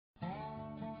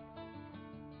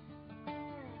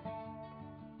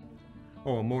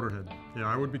Oh, a motorhead. Yeah,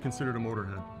 I would be considered a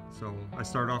motorhead. So I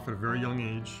started off at a very young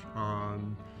age,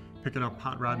 picking up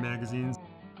hot rod magazines.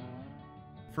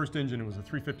 First engine, it was a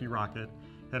 350 Rocket.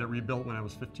 Had it rebuilt when I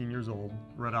was 15 years old.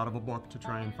 Read out of a book to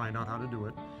try and find out how to do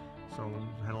it. So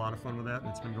had a lot of fun with that, and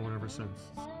it's been going ever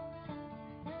since.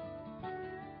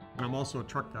 And I'm also a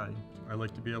truck guy. I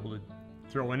like to be able to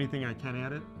throw anything I can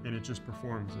at it, and it just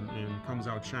performs and comes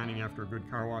out shining after a good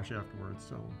car wash afterwards.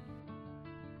 So,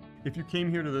 if you came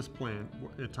here to this plant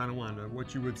at Tonawanda,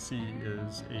 what you would see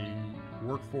is a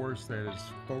workforce that is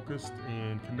focused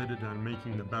and committed on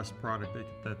making the best product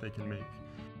that they can make.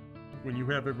 When you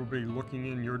have everybody looking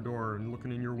in your door and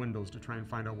looking in your windows to try and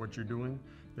find out what you're doing,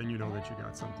 then you know that you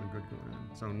got something good going on.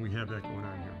 So we have that going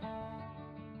on here.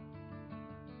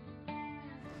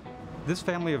 This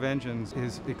family of engines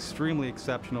is extremely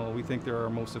exceptional. We think they're our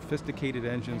most sophisticated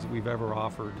engines we've ever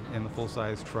offered in the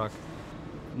full-size truck.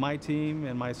 My team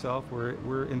and myself,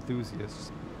 we're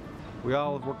enthusiasts. We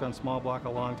all have worked on small block a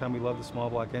long time. We love the small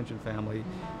block engine family,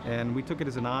 and we took it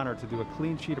as an honor to do a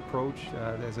clean sheet approach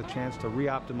as a chance to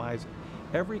re-optimize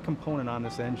every component on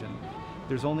this engine.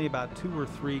 There's only about 2 or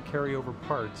 3 carryover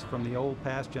parts from the old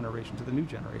past generation to the new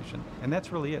generation, and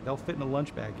that's really it. They'll fit in a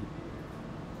lunch baggie.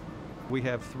 We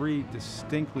have 3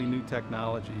 distinctly new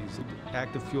technologies: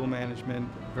 active fuel management,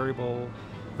 variable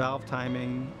valve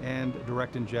timing, and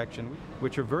direct injection,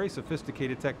 which are very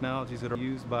sophisticated technologies that are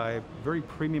used by very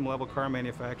premium level car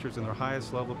manufacturers in their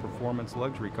highest level performance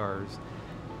luxury cars.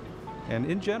 And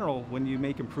in general, when you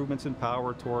make improvements in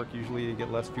power, torque, usually you get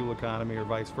less fuel economy or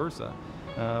vice versa.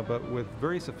 But with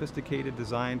very sophisticated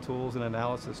design tools and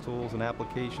analysis tools and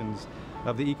applications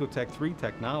of the EcoTec3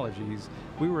 technologies,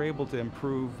 we were able to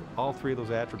improve all 3 of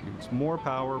those attributes: more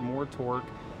power, more torque,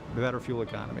 better fuel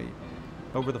economy.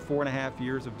 Over the 4.5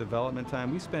 years of development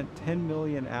time, we spent 10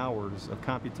 million hours of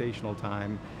computational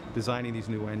time designing these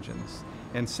new engines.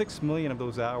 And 6 million of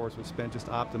those hours was spent just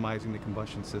optimizing the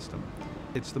combustion system.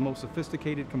 It's the most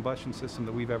sophisticated combustion system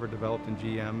that we've ever developed in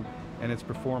GM, and its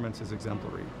performance is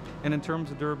exemplary. And in terms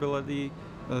of durability,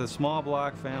 the small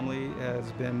block family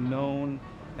has been known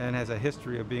and has a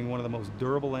history of being one of the most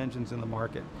durable engines in the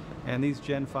market. And these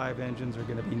Gen 5 engines are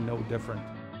going to be no different.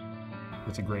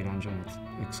 It's a great engine.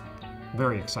 It's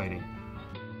very exciting.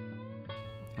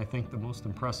 I think the most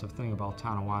impressive thing about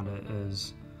Tonawanda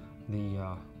is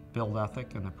the build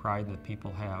ethic and the pride that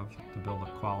people have to build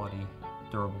a quality,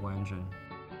 durable engine.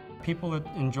 People that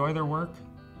enjoy their work,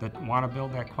 that want to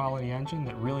build that quality engine,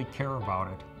 that really care about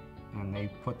it, and they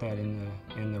put that in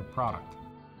their product.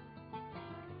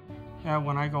 Yeah,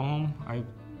 when I go home, I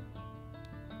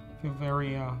feel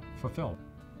very fulfilled.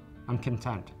 I'm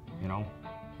content, you know.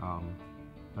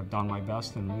 I've done my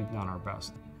best, and we've done our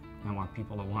best. I want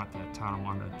people to want that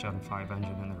Tonawanda Gen 5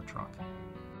 engine in their truck.